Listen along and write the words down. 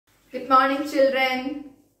Good morning, children.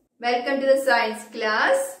 Welcome to the science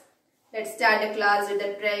class. Let's start the class with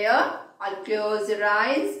a prayer. All close your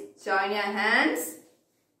eyes, join your hands.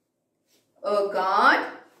 Oh God,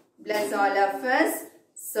 bless all of us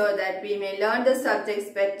so that we may learn the subjects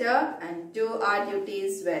better and do our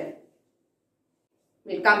duties well.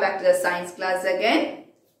 We'll come back to the science class again.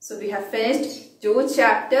 So we have finished 2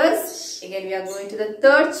 chapters. Again we are going to the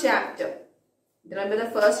 3rd chapter. Remember the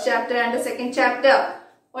first chapter and the second chapter.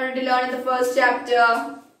 What did you learn in the first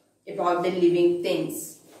chapter? About the living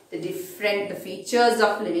things. The features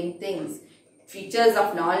of living things. Features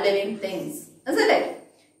of non-living things. Isn't it?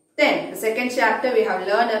 Then the second chapter we have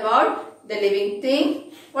learned about the living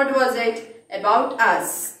thing. What was it? About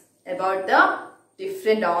us. About the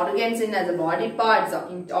different organs in us, the body parts,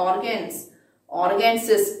 organs, organ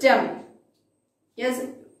system. Yes,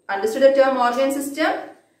 understood the term organ system?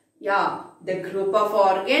 Yeah, the group of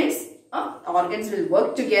organs. Organs will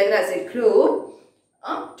work together as a group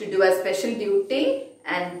to do a special duty,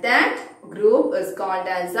 and that group is called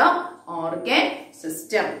as a organ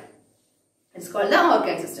system. It's called the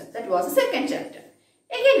organ system. That was the second chapter.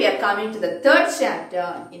 Again, we are coming to the 3rd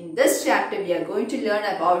chapter. In this chapter, we are going to learn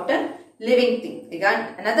about a living thing.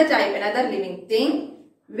 Again, another living thing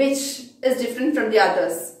which is different from the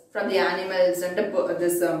others, from the animals and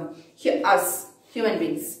us human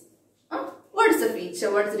beings. What is the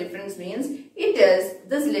feature? What is the difference means? It is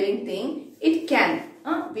this living thing. It can.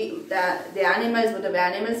 The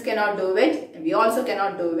animals cannot do it. And we also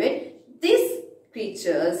cannot do it. These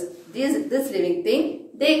creatures, this living thing,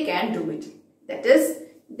 they can do it. That is,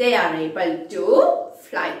 they are able to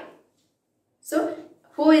fly. So,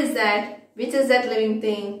 who is that? Which is that living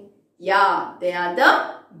thing? Yeah, they are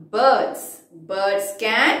the birds. Birds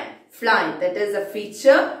can fly. That is a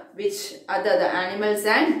feature which the animals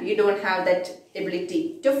and we don't have that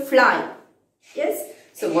ability to fly. Yes.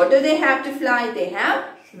 So what do they have to fly? They have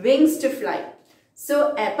wings to fly.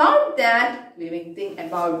 So about that living thing,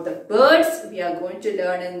 about the birds, we are going to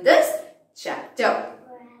learn in this chapter.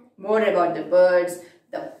 More about the birds,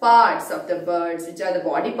 the parts of the birds, which are the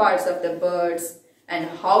body parts of the birds, and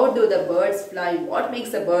how do the birds fly, what makes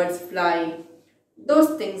the birds fly.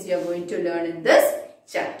 Those things you are going to learn in this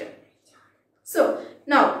chapter. So,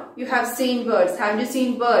 now you have seen birds. Have you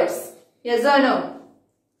seen birds? Yes or no?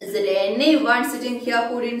 Is there anyone sitting here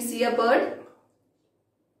who didn't see a bird?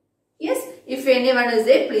 Yes? If anyone is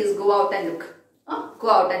there, please go out and look. Go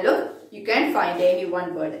out and look. You can find any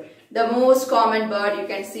one bird. The most common bird, you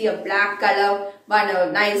can see a black color,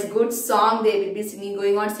 one nice good song they will be singing,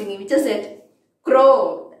 going on singing. Which is it?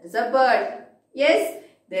 Crow. That is a bird. Yes?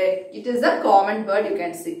 It is a common bird you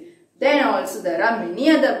can see. Then also there are many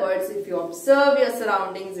other birds. If you observe your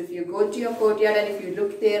surroundings, if you go to your courtyard and if you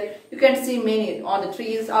look there, you can see many. On the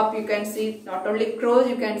trees up you can see not only crows,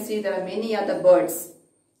 you can see there are many other birds.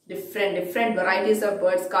 Different varieties of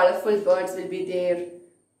birds, colorful birds will be there.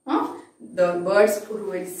 The birds who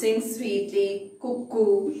will sing sweetly,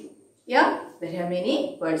 cuckoo. Yeah, there are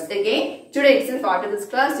many birds. Again, today itself after this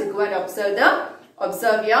class, you go and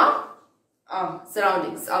observe your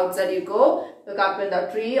surroundings. Outside you go, look up in the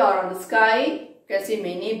tree or on the sky. You can see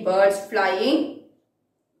many birds flying.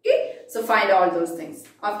 Okay, so find all those things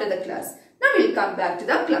after the class. Now we will come back to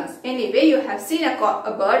the class. Anyway, you have seen a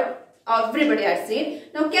bird. Everybody has seen.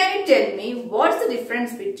 Now can you tell me what's the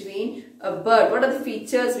difference between a bird? What are the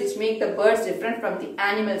features which make the birds different from the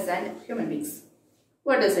animals and human beings?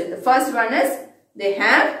 What is it? The first one is they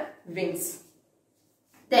have wings.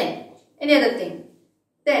 Then any other thing?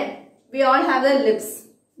 Then we all have the lips.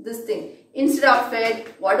 This thing. Instead of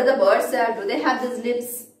it, what do the birds have? Do they have these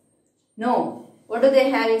lips? No. What do they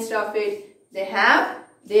have instead of it? They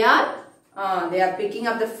are picking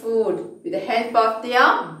up the food with the help of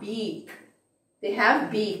their beak. They have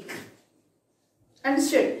beak.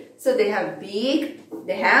 Understood? So they have beak,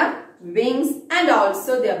 they have wings, and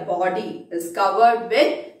also their body is covered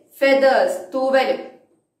with feathers. Tuvelu.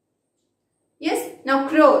 Yes? Now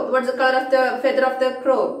crow. What's the color of the feather of the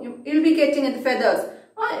crow? You'll be getting the feathers.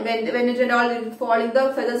 When it all will be falling,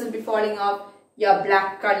 the feathers will be falling off. Yeah,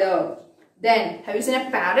 black color. Then, have you seen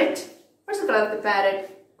a parrot? What's the color of the parrot?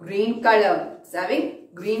 Green color. It's having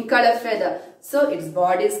green color feather. So, its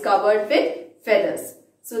body is covered with feathers.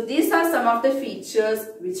 So, these are some of the features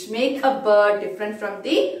which make a bird different from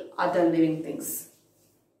the other living things.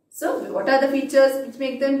 So, what are the features which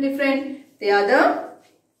make them different? They are the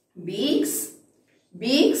beaks,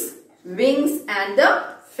 wings and the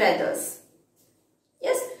feathers.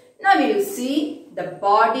 Yes. Now we will see the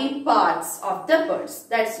body parts of the birds.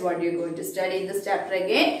 That's what you're going to study in this chapter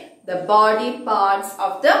again. The body parts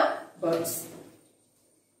of the birds.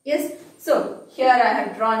 Yes. So here I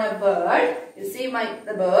have drawn a bird. You see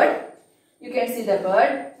the bird. You can see the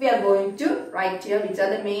bird. We are going to write here which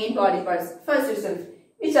are the main body parts. First itself,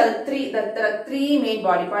 which are the three? There are three main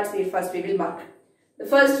body parts. We will mark. The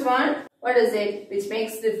first one, what is it? Which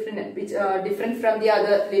makes different from the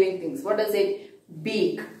other living things. What is it?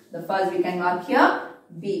 Beak. The first we can mark here,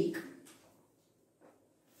 beak.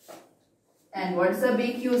 And what is the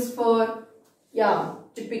beak used for? Yeah,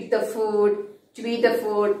 to pick the food, to eat the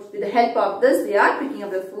food. With the help of this, they are picking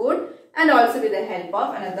up the food. And also with the help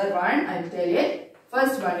of another one, I will tell you.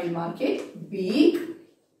 First one, we'll mark it, beak.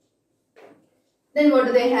 Then what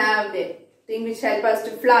do they have? The thing which help us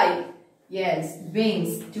to fly. Yes,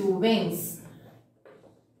 wings, two wings.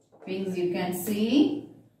 Wings you can see.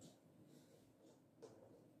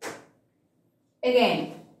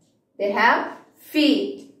 Again, they have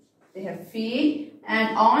feet. They have feet,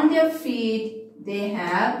 and on their feet they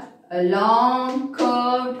have a long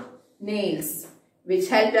curved nails which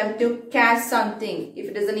help them to catch something.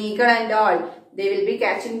 If it is an eagle and all, they will be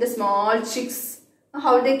catching the small chicks.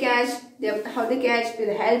 How they catch? How they catch? With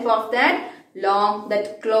the help of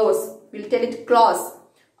that claws. We'll tell it claws.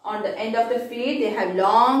 On the end of the feet, they have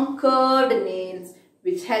long curved nails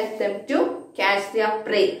which help them to catch their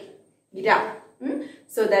prey.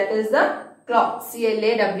 So that is the claw.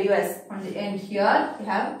 C-L-A-W-S. On the end here, we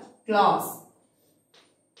have claws.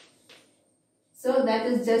 So that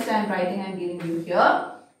is just I am writing and giving you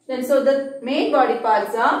here. Then so the main body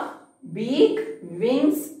parts are beak,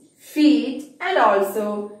 wings, feet, and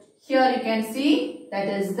also here you can see that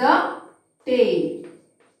is the tail.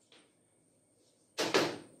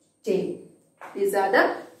 Tail. These are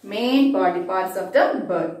the main body parts of the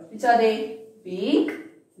bird. Which are they? Beak,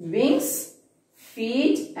 wings,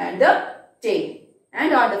 feet, and the tail.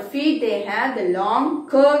 And on the feet they have the long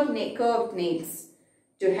curved nails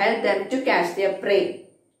to help them to catch their prey.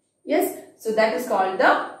 Yes, so that is called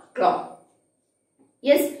the claw.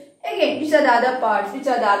 Yes, again, which are the other parts? Which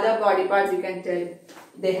are the other body parts you can tell?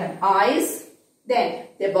 They have eyes. Then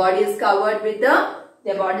their body is covered with the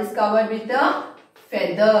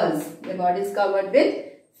feathers. Their body is covered with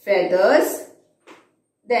feathers.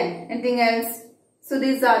 Then anything else? So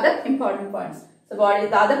these are the important parts. The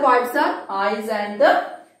other parts are eyes and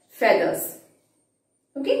the feathers.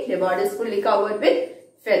 Okay, their body is fully covered with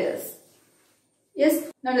feathers.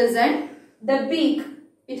 Yes, now listen. The beak,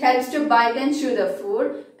 it helps to bite and chew the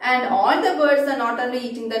food, and all the birds are not only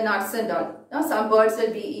eating the nuts and all. Now some birds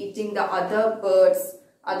will be eating the other birds,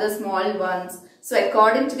 other small ones. So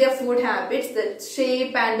according to their food habits, the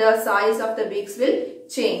shape and the size of the beaks will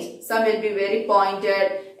change. Some will be very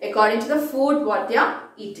pointed. According to the food what they are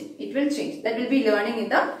eating, it will change. That will be learning in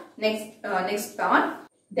the next part.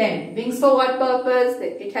 Then wings for what purpose?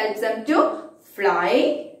 It helps them to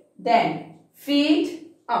fly. Then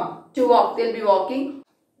feet to walk. They'll be walking.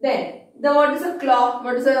 Then what is a claw?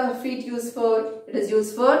 What is a feet used for? It is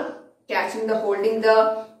used for catching the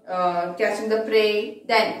prey.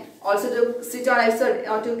 Then also to sit on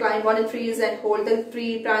or to climb on the trees and hold the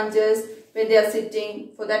tree branches when they are sitting.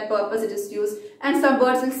 For that purpose it is used. And some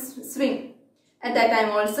birds will swing. At that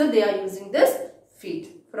time also they are using this feet.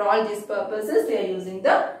 For all these purposes they are using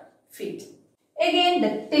the feet. Again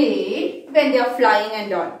the tail when they are flying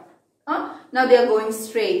and all. Now they are going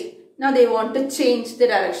straight. Now they want to change the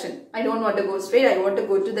direction. I don't want to go straight. I want to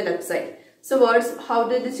go to the left side. So birds, how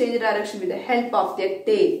do they change the direction? With the help of their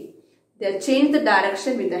tail. They change the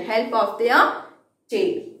direction with the help of their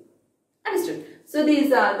tail. Understood? So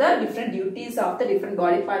these are the different duties of the different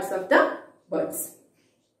body parts of the birds.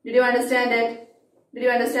 Did you understand it? Did you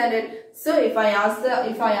understand it? So if I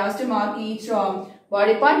ask to mark each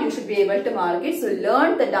body part, you should be able to mark it. So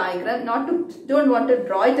learn the diagram. Don't want to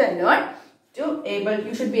draw it and learn.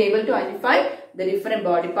 You should be able to identify the different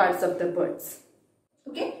body parts of the birds.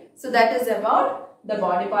 Okay. So that is about the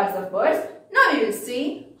body parts of birds. Now we will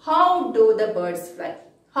see how do the birds fly.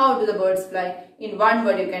 How do the birds fly? In one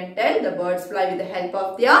word you can tell the birds fly with the help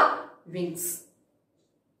of their wings.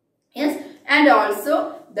 Yes. And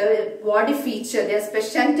also the body feature, their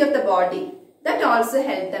specialty of the body, that also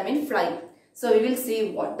help them in flying. So we will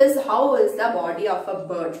see how is the body of a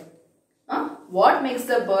bird. What makes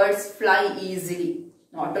the birds fly easily?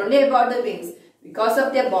 Not only about the wings, because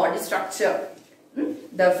of their body structure.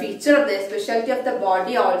 The feature of the specialty of the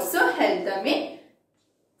body also help them in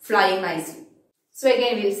flying nicely. So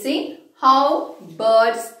again we will see how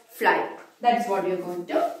birds fly. That's what we are going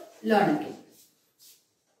to learn again.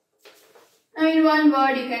 Now in one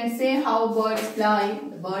word you can say how birds fly.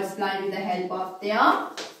 The birds fly with the help of their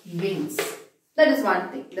wings. That is one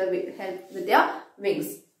thing, the help with their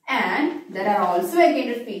wings. And there are also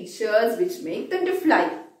again features which make them to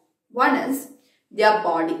fly. One is their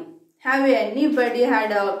body. Have anybody had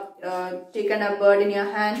taken a bird in your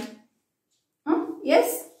hand? Huh?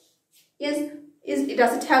 Yes? Yes. It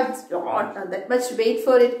doesn't have that much weight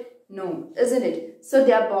for it. No, isn't it? So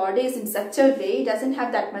their body is in such a way, it doesn't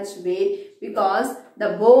have that much weight because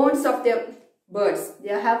the bones of their birds, they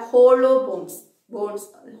have hollow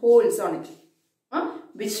holes on it,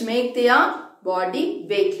 which make their body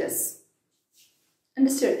weightless.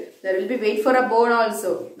 Understood? There will be weight for a bone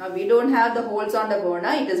also. Now we don't have the holes on the bone.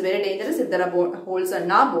 It is very dangerous if there are holes on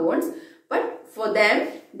our bones. But for them,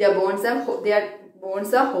 their bones are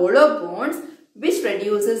hollow bones, which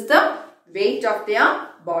reduces the weight of their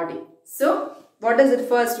body. So, what is the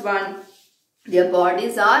first one? Their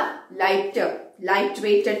bodies are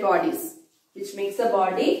light-weighted bodies, which makes the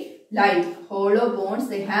body light. Hollow bones,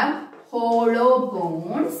 they have hollow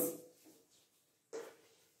bones.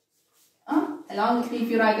 Along with me, if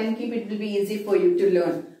you write and keep, it will be easy for you to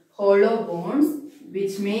learn. Hollow bones,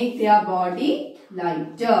 which make their body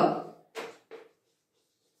lighter.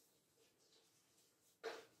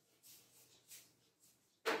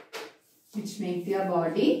 Which make their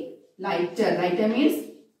body lighter. Lighter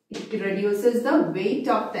means it reduces the weight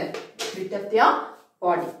of their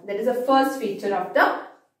body. That is the first feature of the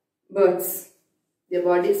birds. Their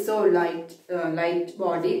body is so light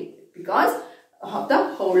body because of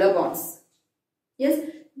the hollow bones. Yes.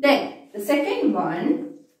 Then the second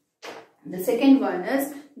one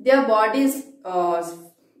is their body is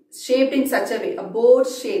shaped in such a way, a boat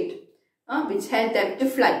shaped, which help them to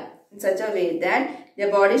fly in such a way that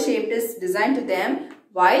their body shape is designed to them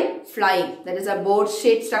while flying. That is a boat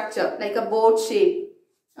shaped structure, like a boat shape.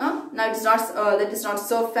 Now it's not that is not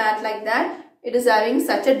so fat like that. It is having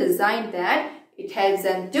such a design that it helps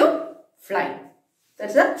them to fly.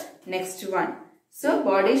 That's the next one. So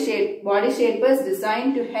body shape is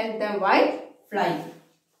designed to help them while flying.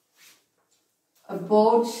 A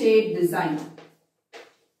boat shaped design.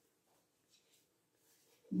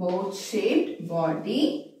 Boat shaped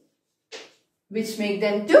body which make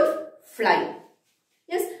them to fly.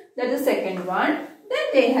 Yes, that's the second one. Then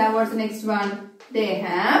they have, what's the next one? They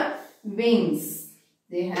have wings.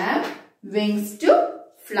 They have wings to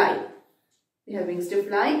fly. They have wings to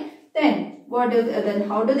fly. Then how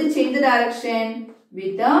do they change the direction?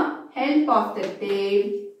 With the help of the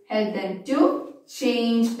tail, help them to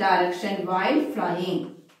change direction while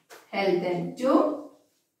flying. Help them to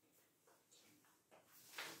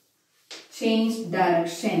change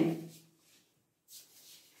direction.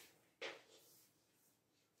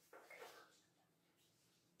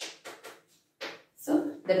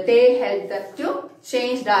 So the tail helps them to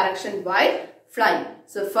change direction while flying.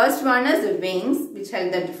 So first one is the wings, which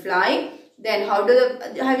help them to fly. Then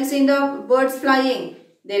have you seen the birds flying?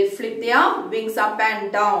 They'll flip their wings up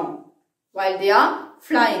and down while they are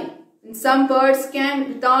flying. And some birds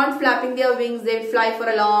can, without flapping their wings, they'll fly for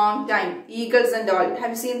a long time. Eagles and all. Have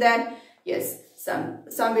you seen that? Yes.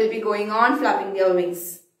 Some will be going on flapping their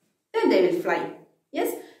wings. Then they will fly.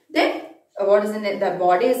 Yes. Then what is in it? The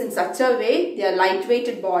body is in such a way, they are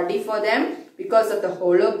light-weighted body for them because of the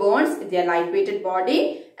hollow bones. They are light-weighted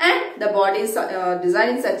body. And the body is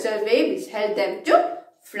designed in such a way which helps them to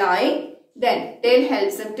fly. Then tail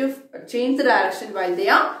helps them to change the direction while they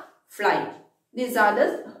are flying. These are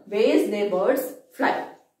the ways the birds fly.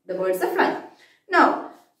 The birds are flying. Now,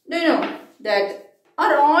 do you know that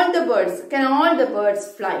can all the birds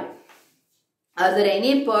fly? Are there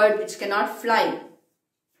any bird which cannot fly?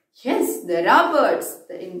 Yes, there are birds.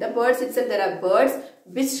 In the birds itself, there are birds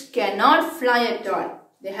which cannot fly at all.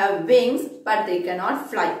 They have wings, but they cannot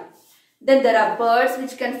fly. Then there are birds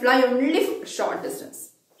which can fly only for a short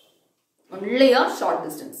distance. Only a short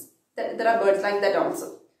distance. There are birds like that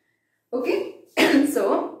also. Okay.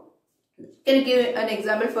 So, can you give an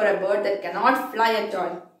example for a bird that cannot fly at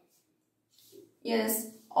all? Yes,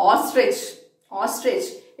 ostrich. Ostrich.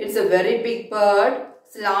 It's a very big bird.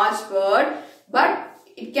 It's a large bird, but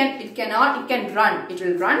it can run. It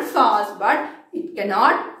will run fast, but it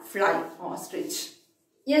cannot fly. Ostrich.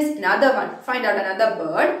 Yes, another one. Find out another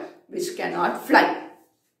bird which cannot fly.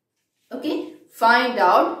 Okay. Find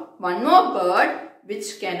out one more bird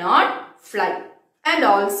which cannot fly. And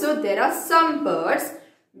also there are some birds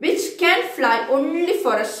which can fly only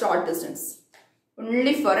for a short distance.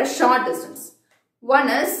 Only for a short distance. One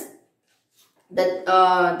is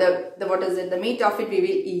what is it? The meat of it we will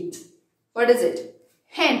eat. What is it?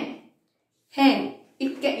 Hen. Hen.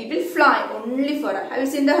 It will fly only for a. Have you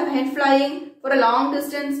seen the hen flying for a long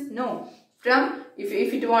distance? No.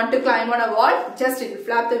 If it want to climb on a wall, just it will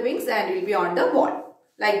flap the wings and it will be on the wall.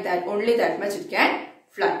 Like that. Only that much it can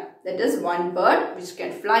fly. That is one bird which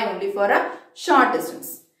can fly only for a short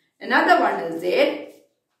distance. Another one is there.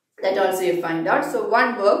 That also you find out. So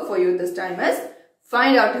one work for you this time is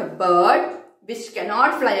find out a bird which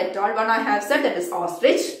cannot fly at all. One I have said, that is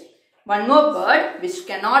ostrich. One more bird which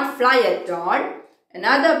cannot fly at all.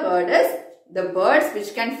 Another bird is the birds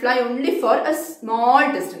which can fly only for a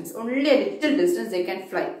small distance. Only a little distance they can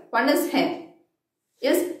fly. One is hen.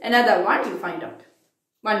 Yes, another one you find out.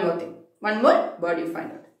 One more thing. One more bird you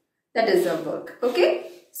find out. That is the work.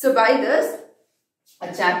 Okay. So by this,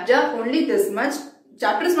 a chapter, only this much.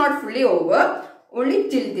 Chapter is not fully over. Only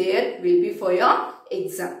till there will be for your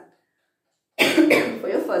exam. For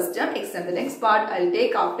your first term exam. The next part I will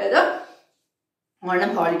take after the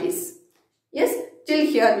autumn holidays. Yes, till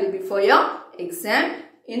here will be for your exam.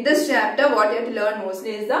 In this chapter, what you have to learn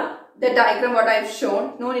mostly is the diagram what I have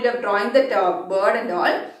shown. No need of drawing the bird and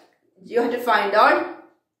all. You have to find out.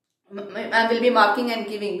 I will be marking and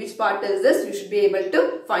giving which part is this. You should be able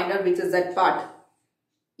to find out which is that part.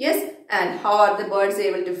 Yes, and how are the birds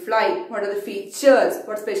able to fly? What are the features?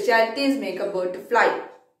 What specialities make a bird to fly?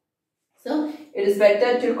 So, it is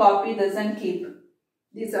better to copy this and keep.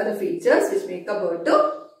 These are the features which make a bird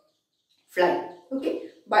to fly. Okay.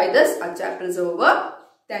 By this, our chapter is over.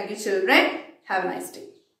 Thank you, children. Have a nice day.